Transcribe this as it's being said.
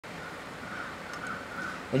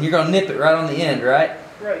And you're gonna nip it right on the end, right?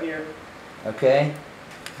 Right here. Okay.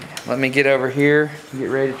 Let me get over here, get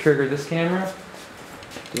ready to trigger this camera.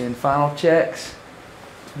 Doing final checks.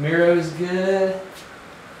 Miro's good.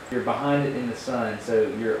 You're behind it in the sun, so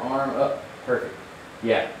your arm up. Perfect.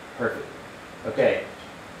 Yeah, perfect. Okay.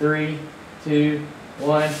 3, 2,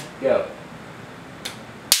 1, go.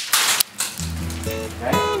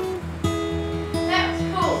 Okay. That was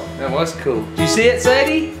cool. That was cool. Did you see it,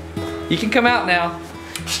 Sadie? You can come out now.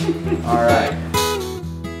 All right.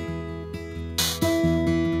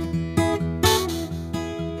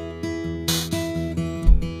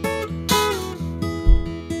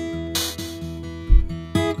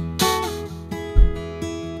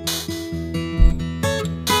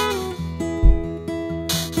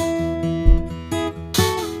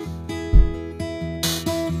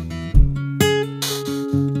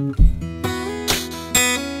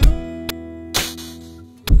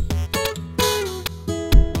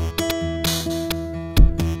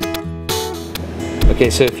 Okay,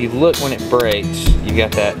 so if you look when it breaks, you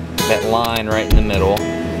got that line right in the middle.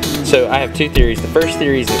 So I have two theories. The first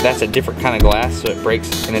theory is that that's a different kind of glass, so it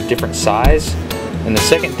breaks in a different size. And the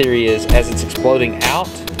second theory is as it's exploding out,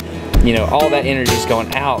 you know, all that energy is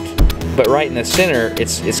going out, but right in the center,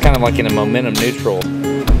 it's kind of like in a momentum neutral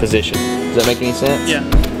position. Does that make any sense? Yeah.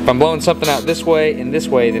 If I'm blowing something out this way and this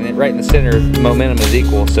way, then right in the center, momentum is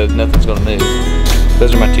equal, so nothing's going to move.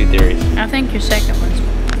 Those are my two theories. I think your second one's.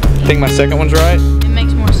 You think my second one's right? It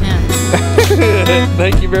makes more sense.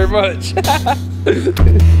 Thank you very much.